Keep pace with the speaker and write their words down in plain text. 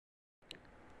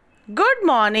Good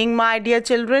morning, my dear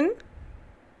children.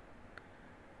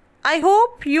 I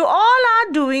hope you all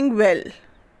are doing well.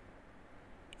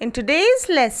 In today's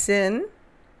lesson,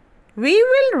 we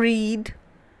will read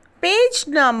page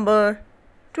number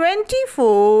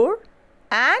 24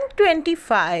 and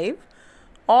 25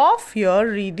 of your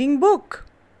reading book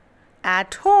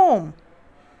at home.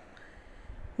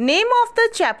 Name of the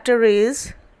chapter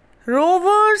is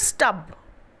Rover's Tub.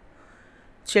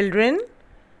 Children,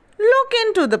 look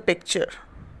into the picture.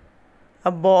 A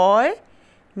boy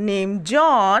named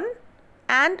John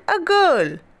and a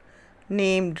girl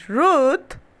named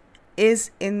Ruth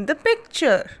is in the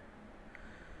picture.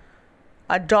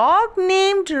 A dog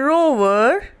named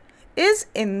Rover is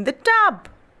in the tub.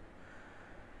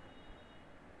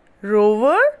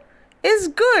 Rover is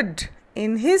good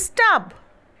in his tub.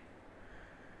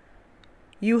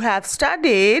 You have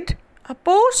studied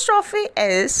apostrophe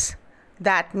S,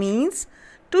 that means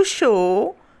to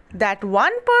show that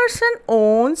one person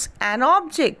owns an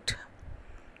object.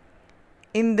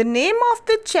 In the name of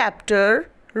the chapter,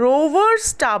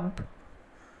 Rover's Tub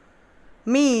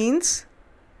means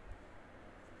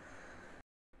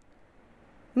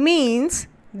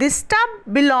this tub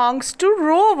belongs to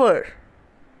Rover.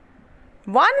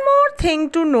 One more thing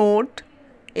to note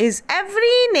is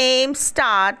every name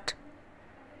starts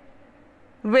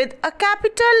with a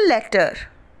capital letter,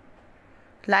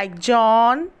 like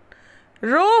John,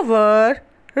 Rover,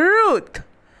 Ruth,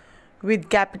 with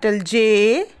capital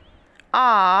J,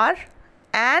 R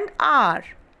and R.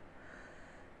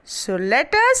 So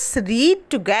let us read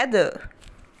together.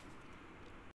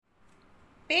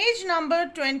 Page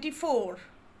number 24.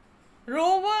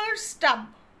 Rover's Tub.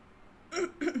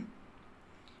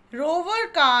 Rover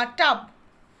ka tub.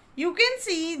 You can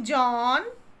see John,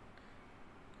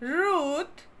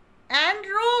 Ruth and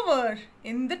Rover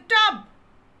in the tub.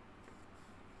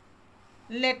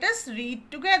 Let us read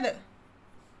together.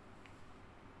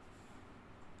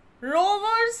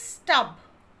 Rover's Tub.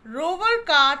 Rover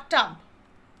ka tub.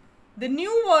 The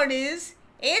new word is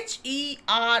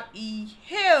H-E-R-E,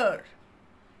 here.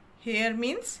 Here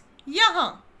means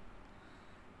yahan.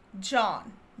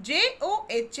 John.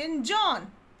 J-O-H-N,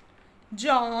 John.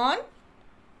 John,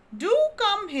 do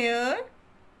come here.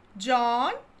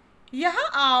 John,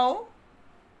 yahan aao.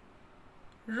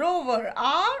 Rover,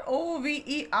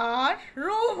 R-O-V-E-R,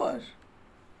 Rover.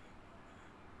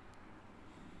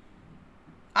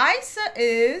 Isa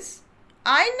is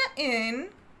Aina in,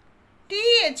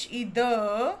 T-H-E,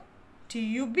 the,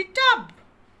 T-U-B, tub.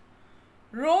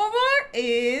 Rover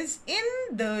is in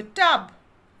the tub.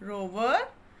 Rover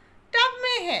tub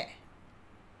में है.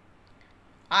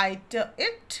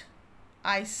 It,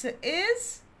 Isa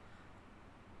is,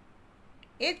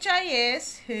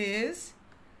 H-I-S, his,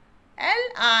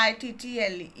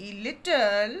 L-I-T-T-L-E,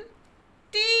 little,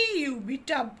 T-U-B,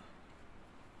 tub.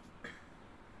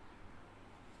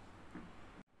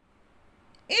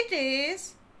 It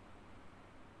is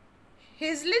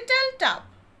his little tub.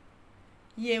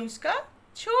 ये उसका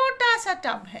छोटा सा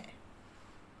tub है.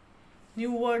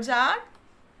 New words are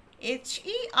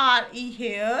H-E-R-E,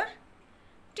 here,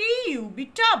 T-U-B,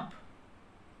 tub.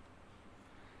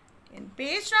 In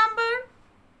page number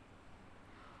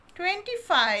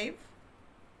 25,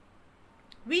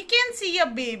 we can see a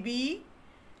baby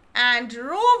and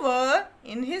Rover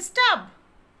in his tub.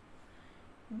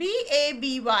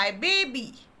 B-A-B-Y,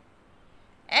 baby.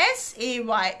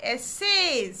 S-A-Y-S,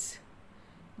 says.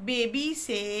 Baby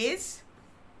says,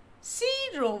 see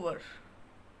Rover.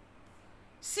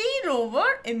 See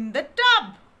Rover in the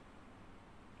tub.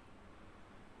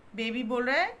 Baby बोल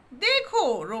रहा है,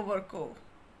 देखो Rover को.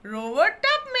 Rover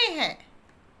tub में है.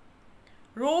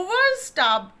 Rover's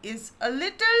tub is a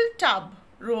little tub.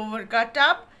 Rover का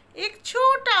tub एक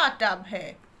छोटा tub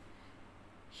है.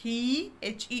 He,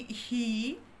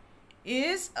 he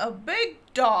is a big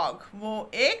dog. वो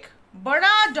एक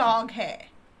बड़ा dog है.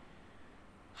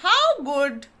 How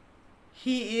good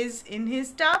he is in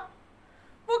his tub.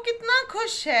 वो कितना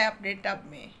खुश है अपने tub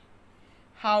में.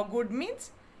 How good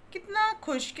means कितना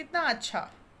खुश, कितना अच्छा.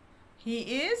 He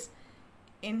is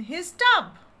in his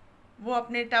tub. वो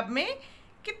अपने tub में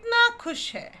कितना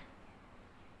खुश है.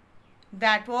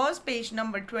 That was page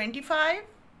number 25.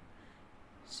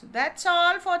 So that's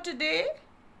all for today.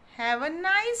 Have a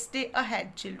nice day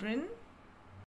ahead, children.